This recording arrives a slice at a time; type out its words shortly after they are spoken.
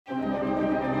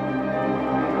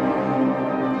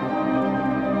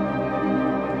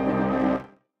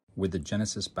with the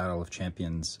Genesis Battle of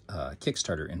Champions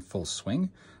Kickstarter in full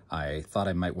swing, I thought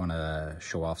I might want to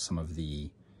show off some of the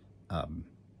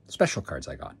special cards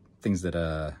I got. Things that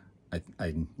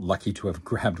I'm lucky to have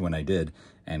grabbed when I did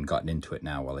and gotten into it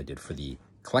now while I did for the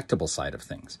collectible side of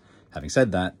things. Having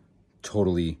said that,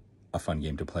 totally a fun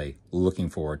game to play. Looking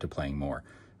forward to playing more.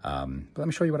 But let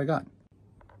me show you what I got.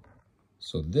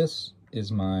 So this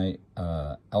is my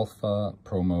Alpha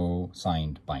promo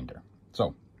signed binder.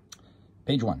 So,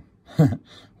 page 1.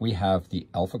 We have the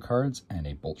Alpha cards and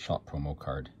a Bolt Shot promo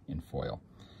card in foil.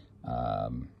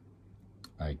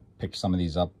 I picked some of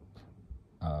these up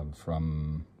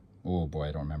from, oh boy,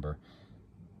 I don't remember.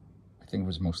 I think it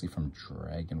was mostly from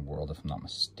Dragon World, if I'm not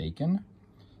mistaken.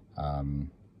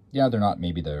 Yeah, they're not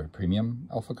maybe the premium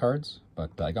Alpha cards,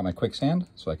 but I got my Quicksand,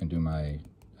 so I can do my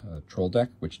Troll deck,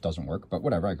 which doesn't work, but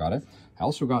whatever, I got it. I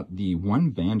also got the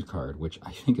one band card, which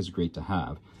I think is great to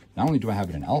have. Not only do I have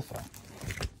it in Alpha,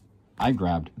 I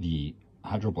grabbed the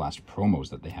Hydroblast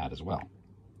promos that they had as well,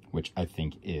 which I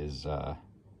think is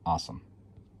awesome.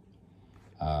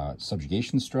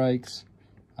 Subjugation Strikes.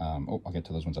 Oh, I'll get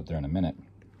to those ones up there in a minute.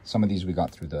 Some of these we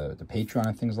got through the Patreon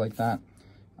and things like that.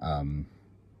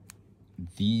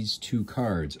 These two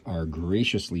cards are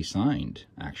graciously signed,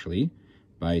 actually,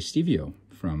 by Stevio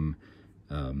from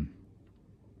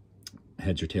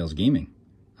Heads or Tails Gaming.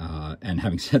 And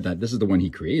having said that, this is the one he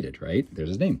created, right? There's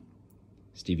his name,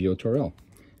 Stevio Torrell.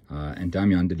 And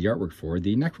Damian did the artwork for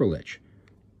the Necrolich.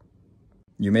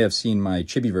 You may have seen my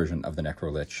chibi version of the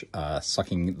Necrolich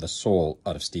sucking the soul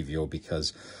out of Stevio,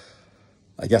 because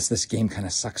I guess this game kind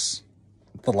of sucks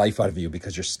the life out of you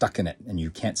because you're stuck in it and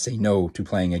you can't say no to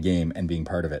playing a game and being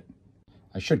part of it.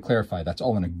 I should clarify, that's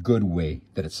all in a good way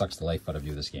that it sucks the life out of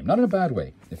you, this game. Not in a bad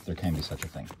way, if there can be such a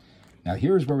thing. Now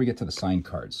here's where we get to the signed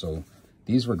cards. So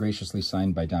these were graciously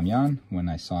signed by Damian when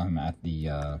I saw him at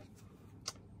the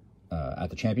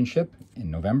championship in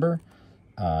November.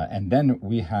 And then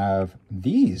we have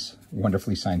these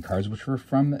wonderfully signed cards, which were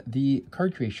from the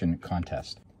card creation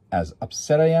contest. As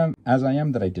upset as I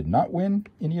am that I did not win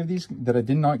any of these, that I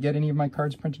did not get any of my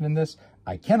cards printed in this,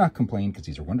 I cannot complain because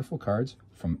these are wonderful cards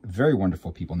from very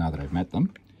wonderful people now that I've met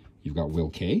them. You've got Will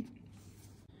K.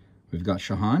 We've got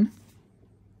Shahan.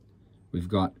 We've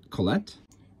got Colette.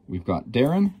 We've got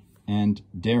Darren and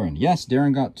Darren. Yes,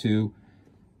 Darren got 2.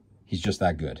 He's just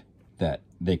that good that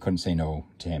they couldn't say no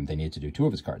to him. They needed to do 2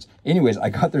 of his cards. Anyways, I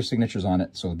got their signatures on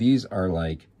it, so these are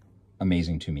like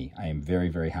amazing to me. I am very,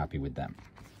 very happy with them.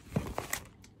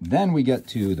 Then we get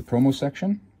to the promo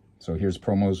section. So here's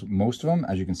promos, most of them.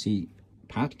 As you can see,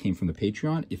 Pat came from the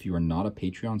Patreon. If you are not a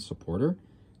Patreon supporter,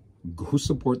 go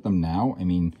support them now. I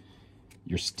mean,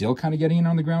 you're still kind of getting in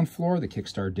on the ground floor. The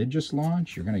Kickstarter did just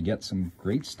launch. You're going to get some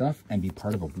great stuff and be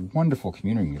part of a wonderful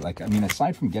community. Like, I mean,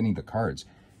 aside from getting the cards,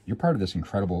 you're part of this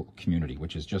incredible community,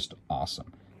 which is just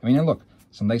awesome. I mean, and look,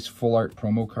 some nice full art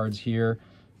promo cards here.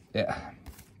 Yeah,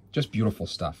 just beautiful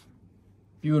stuff.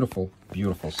 Beautiful,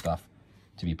 beautiful stuff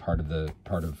to be part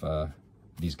of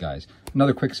these guys.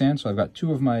 Another Quicksand. So I've got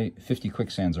 2 of my 50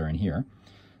 Quicksands are in here.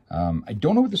 I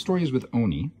don't know what the story is with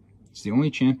Oni. It's the only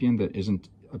champion that isn't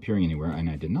appearing anywhere, and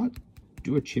I did not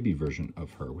do a chibi version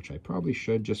of her, which I probably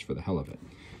should just for the hell of it.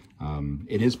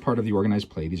 It is part of the organized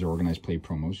play. These are organized play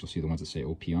promos. You'll see the ones that say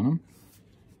OP on them.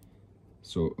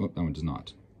 So, oh, that one does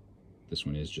not. This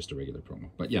one is just a regular promo.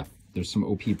 But yeah, there's some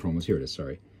OP promos. Here it is,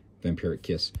 sorry. Vampiric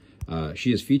Kiss.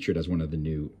 She is featured as one of the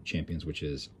new champions, which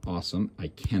is awesome. I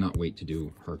cannot wait to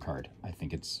do her card. I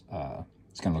think it's going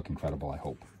to look incredible, I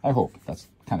hope. I hope. That's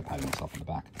kind of patting myself on the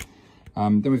back.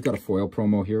 Then we've got a foil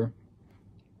promo here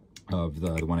of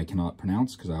the one I cannot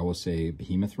pronounce because I always say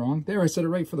Behemoth wrong. There, I said it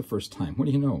right for the first time. What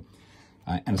do you know?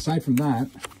 And aside from that,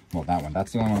 well, that one,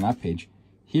 that's the only one on that page.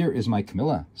 Here is my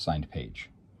Camilla signed page,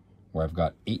 where I've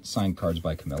got 8 signed cards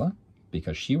by Camilla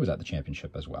because she was at the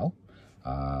championship as well.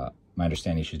 My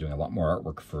understanding, she's doing a lot more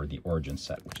artwork for the Origin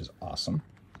set, which is awesome.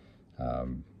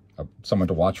 Someone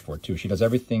to watch for, too. She does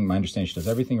everything, my understanding, she does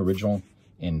everything original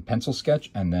in pencil sketch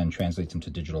and then translates them to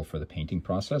digital for the painting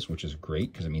process, which is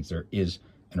great because it means there is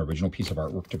an original piece of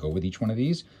artwork to go with each one of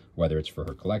these, whether it's for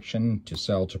her collection, to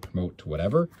sell, to promote, to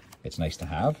whatever. It's nice to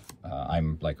have.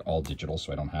 I'm like all digital,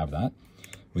 so I don't have that.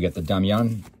 We get the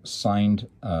Damian signed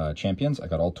champions. I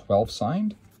got all 12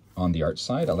 signed on the art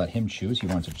side. I'll let him choose. He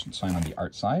wants to sign on the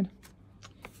art side.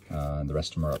 The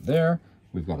rest of them are up there.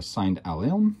 We've got a signed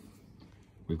Al-Ilm.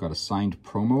 We've got a signed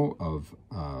promo of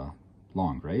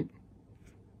Long, right?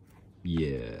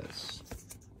 Yes.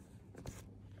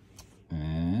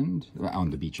 And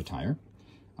on the beach attire.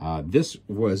 This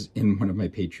was in one of my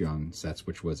Patreon sets,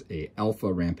 which was a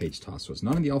Alpha Rampage toss. So it's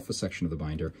not in the Alpha section of the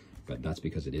binder, but that's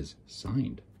because it is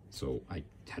signed. So I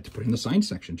had to put it in the signed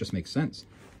section. Just makes sense.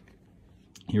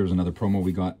 Here's another promo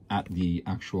we got at the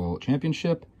actual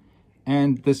championship.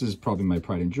 And this is probably my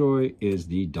pride and joy, is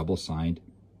the double signed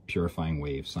Purifying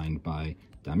Wave, signed by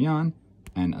Damian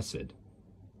and Acid.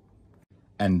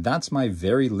 And that's my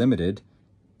very limited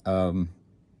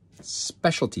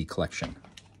specialty collection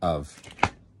of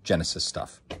Genesis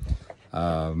stuff.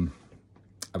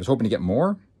 I was hoping to get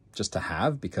more just to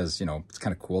have, because, you know, it's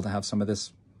kind of cool to have some of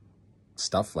this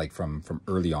stuff like from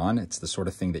early on. It's the sort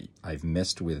of thing that I've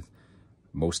missed with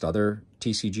most other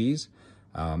TCGs.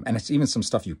 And it's even some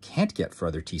stuff you can't get for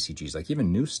other TCGs, like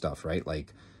even new stuff, right?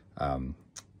 Like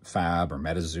Fab or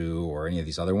MetaZoo or any of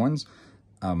these other ones,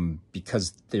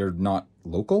 because they're not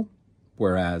local.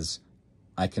 Whereas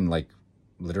I can like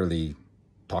literally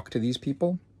talk to these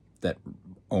people that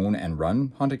own and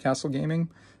run Haunted Castle Gaming.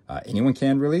 Anyone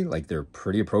can really, like, they're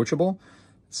pretty approachable.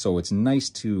 So it's nice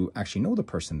to actually know the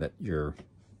person that you're,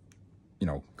 you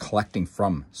know, collecting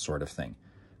from, sort of thing.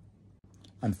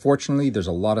 Unfortunately, there's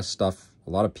a lot of stuff, a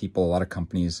lot of people, a lot of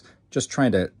companies just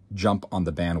trying to jump on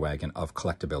the bandwagon of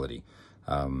collectability.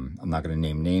 I'm not going to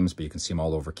name names, but you can see them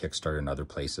all over Kickstarter and other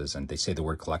places, and they say the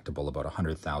word collectible about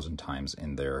 100,000 times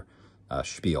in their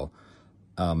spiel.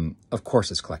 Of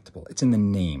course it's collectible. It's in the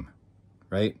name,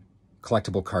 right?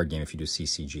 Collectible card game if you do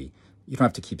CCG. You don't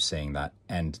have to keep saying that.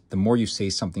 And the more you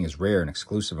say something is rare and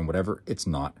exclusive and whatever, it's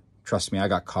not. Trust me, I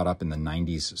got caught up in the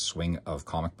 90s swing of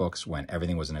comic books when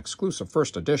everything was an exclusive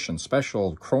first edition,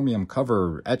 special, chromium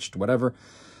cover, etched, whatever.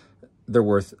 They're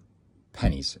worth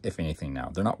pennies, if anything now.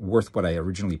 They're not worth what I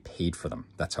originally paid for them.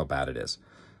 That's how bad it is.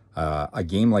 A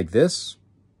game like this,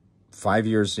 5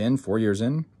 years in, 4 years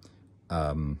in,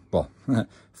 well,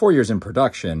 4 years in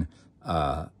production,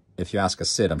 if you ask a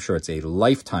Sid, I'm sure it's a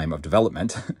lifetime of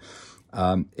development.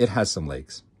 It has some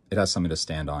legs. It has something to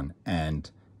stand on, and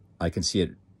I can see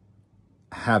it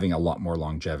having a lot more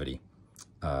longevity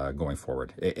going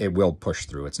forward. It will push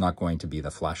through. It's not going to be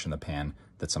the flash in the pan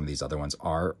that some of these other ones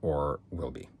are or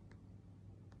will be.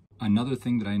 Another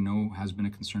thing that I know has been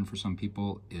a concern for some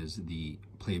people is the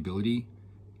playability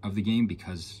of the game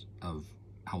because of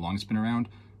how long it's been around.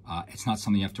 It's not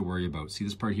something you have to worry about. See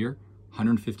this part here?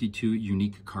 152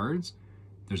 unique cards.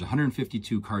 There's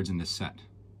 152 cards in this set.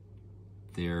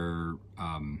 And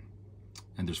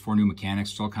there's 4 new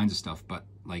mechanics, all kinds of stuff. But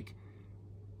like,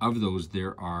 of those,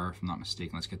 there are, if I'm not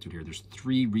mistaken, let's get to it here. There's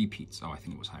 3 repeats. Oh, I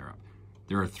think it was higher up.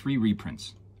 There are 3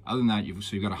 reprints. Other than that,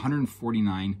 you've got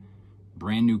 149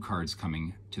 brand new cards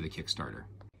coming to the Kickstarter.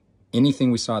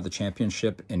 Anything we saw at the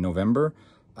championship in November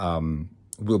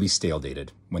will be stale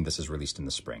dated when this is released in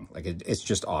the spring. Like it's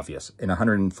just obvious. In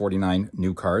 149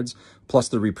 new cards, plus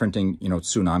the reprinting, you know,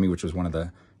 Tsunami, which was one of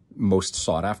the most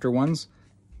sought after ones,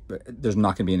 there's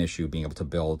not going to be an issue being able to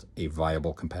build a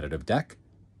viable competitive deck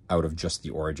out of just the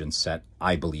Origins set,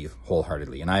 I believe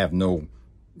wholeheartedly. And I have no,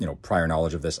 you know, prior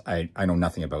knowledge of this. I know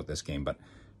nothing about this game, but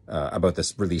about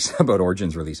this release, about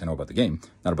Origins release. I know about the game,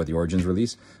 not about the Origins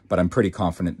release, but I'm pretty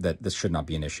confident that this should not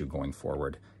be an issue going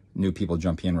forward. New people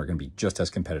jump in, we're going to be just as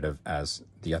competitive as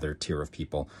the other tier of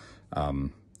people.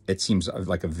 It seems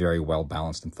like a very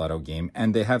well-balanced and thought-out game,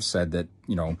 and they have said that,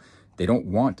 you know, they don't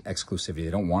want exclusivity, they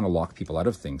don't want to lock people out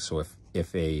of things. So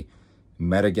if a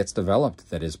meta gets developed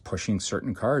that is pushing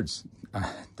certain cards,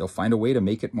 they'll find a way to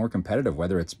make it more competitive,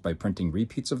 whether it's by printing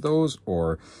repeats of those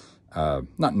or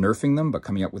not nerfing them, but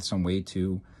coming up with some way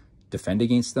to defend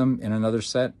against them in another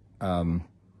set. I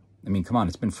mean, come on,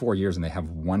 it's been 4 years and they have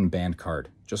 1 banned card,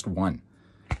 just 1,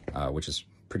 which is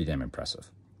pretty damn impressive.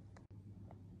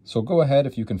 So go ahead,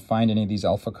 if you can find any of these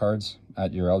alpha cards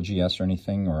at your LGS or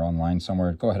anything or online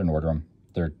somewhere, go ahead and order them.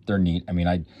 They're neat. I mean,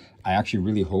 I actually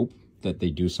really hope that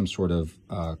they do some sort of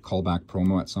callback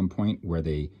promo at some point where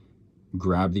they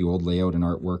grab the old layout and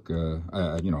artwork,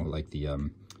 you know, like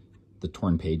the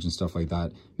torn page and stuff like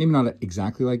that. Maybe not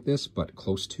exactly like this, but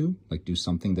close to, like do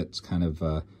something that's kind of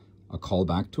a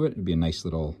callback to it. It'd be a nice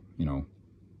little, you know,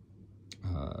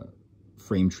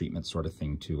 frame treatment sort of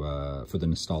thing to for the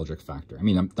nostalgic factor. I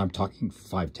mean, I'm talking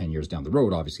 5-10 years down the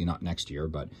road, obviously not next year,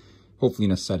 but hopefully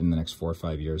in a set in the next 4 or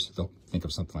 5 years, they'll think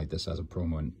of something like this as a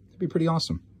promo, and it'd be pretty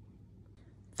awesome.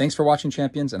 Thanks for watching,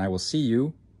 champions, and I will see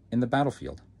you in the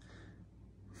battlefield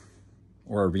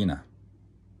or arena.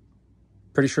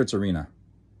 Pretty sure it's arena.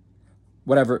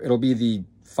 Whatever, it'll be the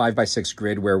 5x6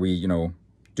 grid where we, you know,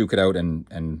 duke it out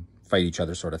and fight each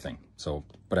other sort of thing. So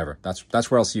whatever,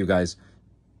 that's where I'll see you guys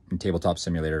in Tabletop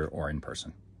Simulator or in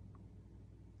person.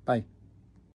 Bye.